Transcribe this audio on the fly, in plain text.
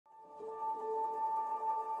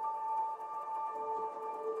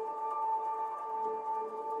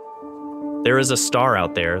There is a star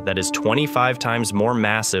out there that is 25 times more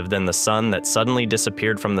massive than the Sun that suddenly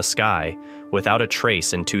disappeared from the sky without a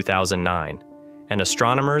trace in 2009, and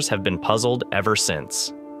astronomers have been puzzled ever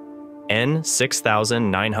since.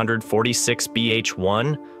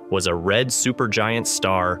 N6946-BH1 was a red supergiant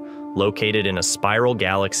star located in a spiral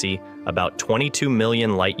galaxy about 22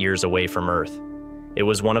 million light-years away from Earth. It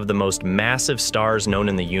was one of the most massive stars known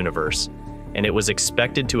in the universe, and it was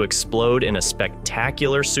expected to explode in a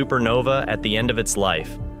spectacular supernova at the end of its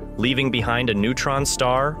life, leaving behind a neutron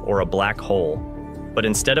star or a black hole. But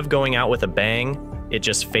instead of going out with a bang, it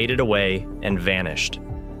just faded away and vanished.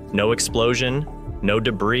 No explosion, no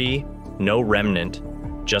debris, no remnant,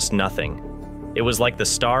 just nothing. It was like the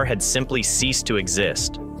star had simply ceased to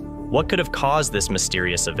exist. What could have caused this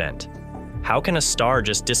mysterious event? How can a star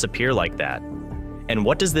just disappear like that? And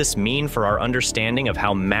what does this mean for our understanding of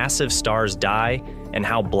how massive stars die and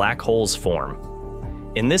how black holes form?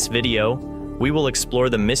 In this video, we will explore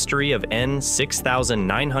the mystery of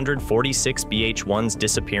N6946-BH1's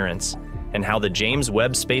disappearance and how the James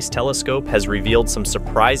Webb Space Telescope has revealed some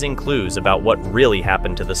surprising clues about what really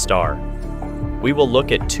happened to the star. We will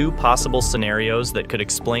look at two possible scenarios that could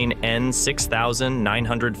explain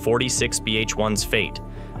N6946-BH1's fate,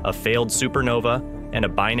 a failed supernova and a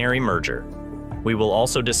binary merger. We will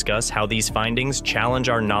also discuss how these findings challenge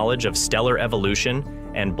our knowledge of stellar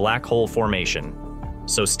evolution and black hole formation.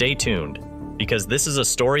 So stay tuned, because this is a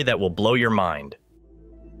story that will blow your mind.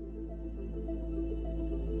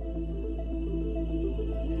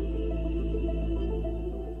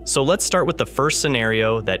 So let's start with the first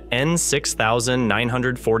scenario, that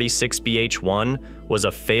N6946-BH1 was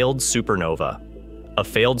a failed supernova. A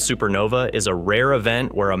failed supernova is a rare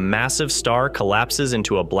event where a massive star collapses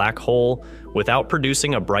into a black hole without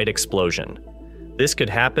producing a bright explosion. This could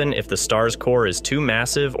happen if the star's core is too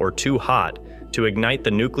massive or too hot to ignite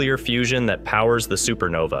the nuclear fusion that powers the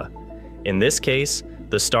supernova. In this case,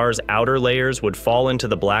 the star's outer layers would fall into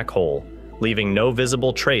the black hole, leaving no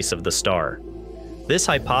visible trace of the star. This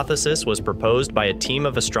hypothesis was proposed by a team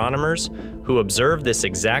of astronomers who observed this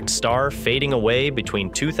exact star fading away between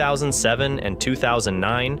 2007 and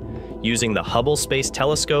 2009 using the Hubble Space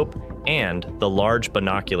Telescope and the Large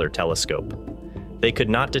Binocular Telescope. They could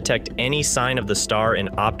not detect any sign of the star in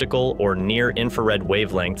optical or near-infrared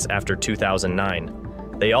wavelengths after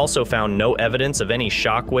 2009. They also found no evidence of any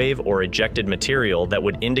shockwave or ejected material that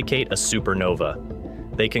would indicate a supernova.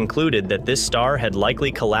 They concluded that this star had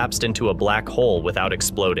likely collapsed into a black hole without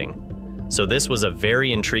exploding. So this was a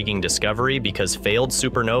very intriguing discovery because failed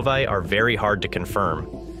supernovae are very hard to confirm.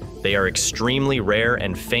 They are extremely rare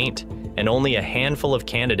and faint, and only a handful of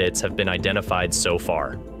candidates have been identified so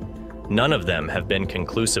far. None of them have been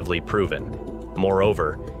conclusively proven.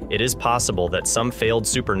 Moreover, it is possible that some failed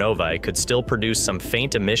supernovae could still produce some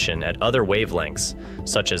faint emission at other wavelengths,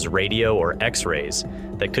 such as radio or X-rays,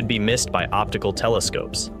 that could be missed by optical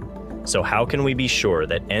telescopes. So how can we be sure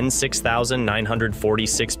that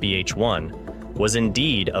N6946-BH1 was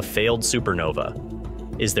indeed a failed supernova?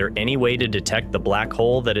 Is there any way to detect the black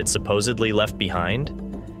hole that it supposedly left behind?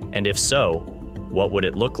 And if so, what would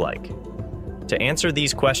it look like? To answer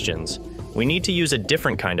these questions, we need to use a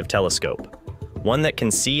different kind of telescope, one that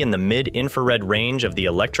can see in the mid-infrared range of the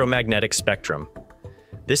electromagnetic spectrum.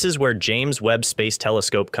 This is where James Webb Space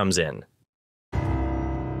Telescope comes in.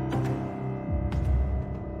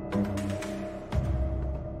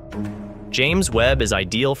 James Webb is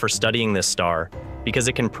ideal for studying this star because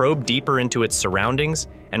it can probe deeper into its surroundings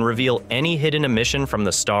and reveal any hidden emission from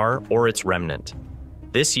the star or its remnant.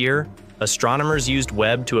 This year, astronomers used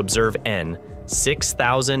Webb to observe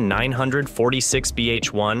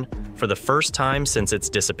N6946-BH1 for the first time since its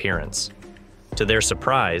disappearance. To their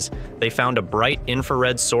surprise, they found a bright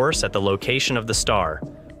infrared source at the location of the star,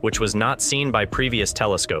 which was not seen by previous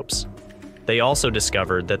telescopes. They also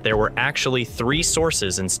discovered that there were actually 3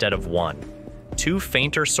 sources instead of 1, 2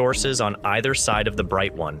 fainter sources on either side of the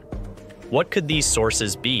bright one. What could these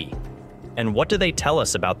sources be? And what do they tell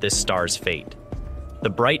us about this star's fate? The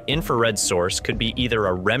bright infrared source could be either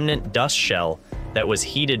a remnant dust shell that was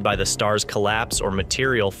heated by the star's collapse or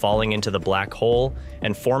material falling into the black hole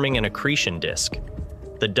and forming an accretion disk.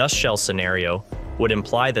 The dust shell scenario would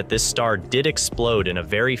imply that this star did explode in a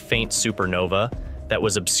very faint supernova that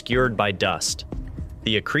was obscured by dust.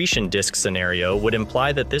 The accretion disk scenario would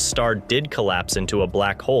imply that this star did collapse into a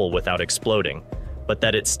black hole without exploding, but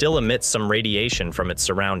that it still emits some radiation from its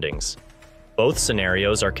surroundings. Both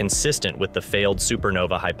scenarios are consistent with the failed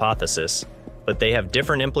supernova hypothesis, but they have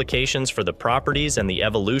different implications for the properties and the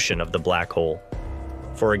evolution of the black hole.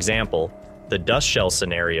 For example, the dust shell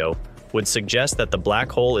scenario would suggest that the black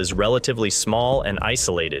hole is relatively small and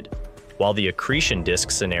isolated, while the accretion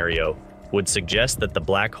disk scenario would suggest that the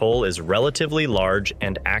black hole is relatively large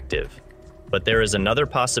and active. But there is another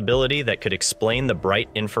possibility that could explain the bright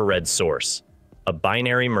infrared source: a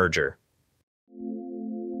binary merger.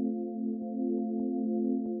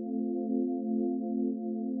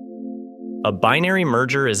 A binary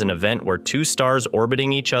merger is an event where two stars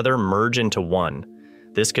orbiting each other merge into one.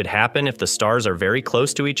 This could happen if the stars are very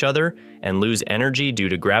close to each other and lose energy due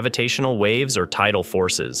to gravitational waves or tidal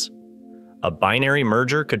forces. A binary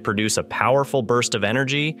merger could produce a powerful burst of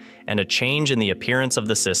energy and a change in the appearance of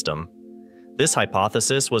the system. This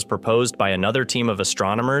hypothesis was proposed by another team of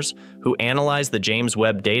astronomers who analyzed the James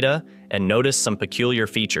Webb data and noticed some peculiar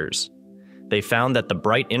features. They found that the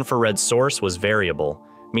bright infrared source was variable,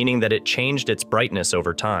 meaning that it changed its brightness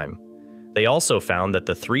over time. They also found that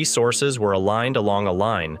the three sources were aligned along a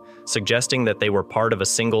line, suggesting that they were part of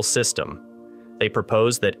a single system. They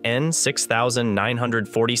proposed that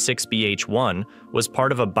N6946-BH1 was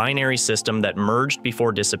part of a binary system that merged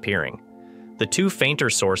before disappearing. The two fainter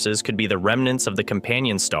sources could be the remnants of the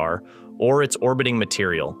companion star or its orbiting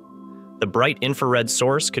material. The bright infrared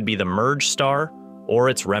source could be the merged star or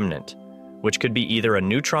its remnant, which could be either a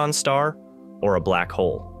neutron star or a black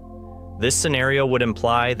hole. This scenario would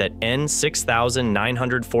imply that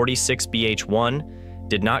N6946-BH1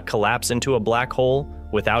 did not collapse into a black hole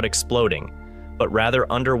without exploding, but rather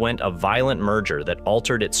underwent a violent merger that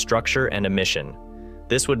altered its structure and emission.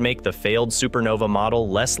 This would make the failed supernova model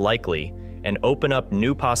less likely and open up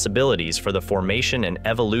new possibilities for the formation and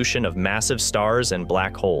evolution of massive stars and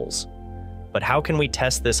black holes. But how can we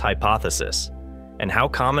test this hypothesis? And how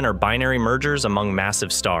common are binary mergers among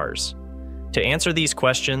massive stars? To answer these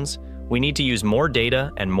questions, we need to use more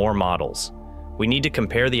data and more models. We need to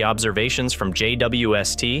compare the observations from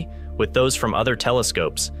JWST with those from other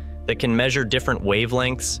telescopes that can measure different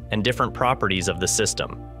wavelengths and different properties of the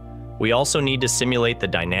system. We also need to simulate the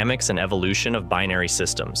dynamics and evolution of binary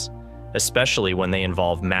systems, especially when they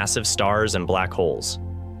involve massive stars and black holes.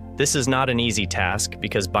 This is not an easy task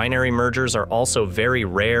because binary mergers are also very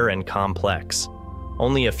rare and complex.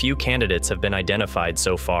 Only a few candidates have been identified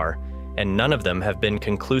so far, and none of them have been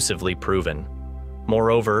conclusively proven.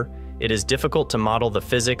 Moreover, it is difficult to model the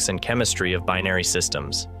physics and chemistry of binary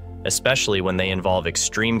systems, especially when they involve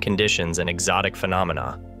extreme conditions and exotic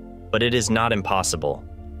phenomena. But it is not impossible,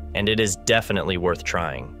 and it is definitely worth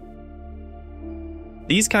trying.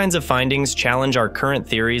 These kinds of findings challenge our current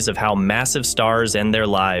theories of how massive stars end their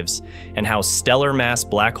lives and how stellar mass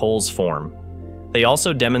black holes form. They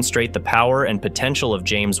also demonstrate the power and potential of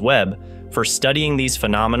James Webb for studying these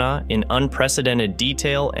phenomena in unprecedented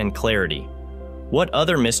detail and clarity. What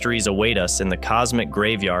other mysteries await us in the cosmic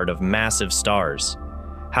graveyard of massive stars?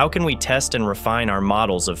 How can we test and refine our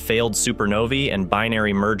models of failed supernovae and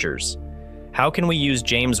binary mergers? How can we use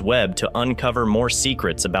James Webb to uncover more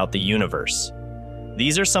secrets about the universe?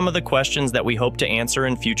 These are some of the questions that we hope to answer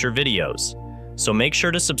in future videos. So make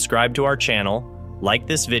sure to subscribe to our channel, like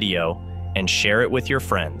this video, and share it with your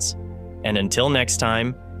friends. And until next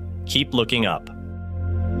time, keep looking up.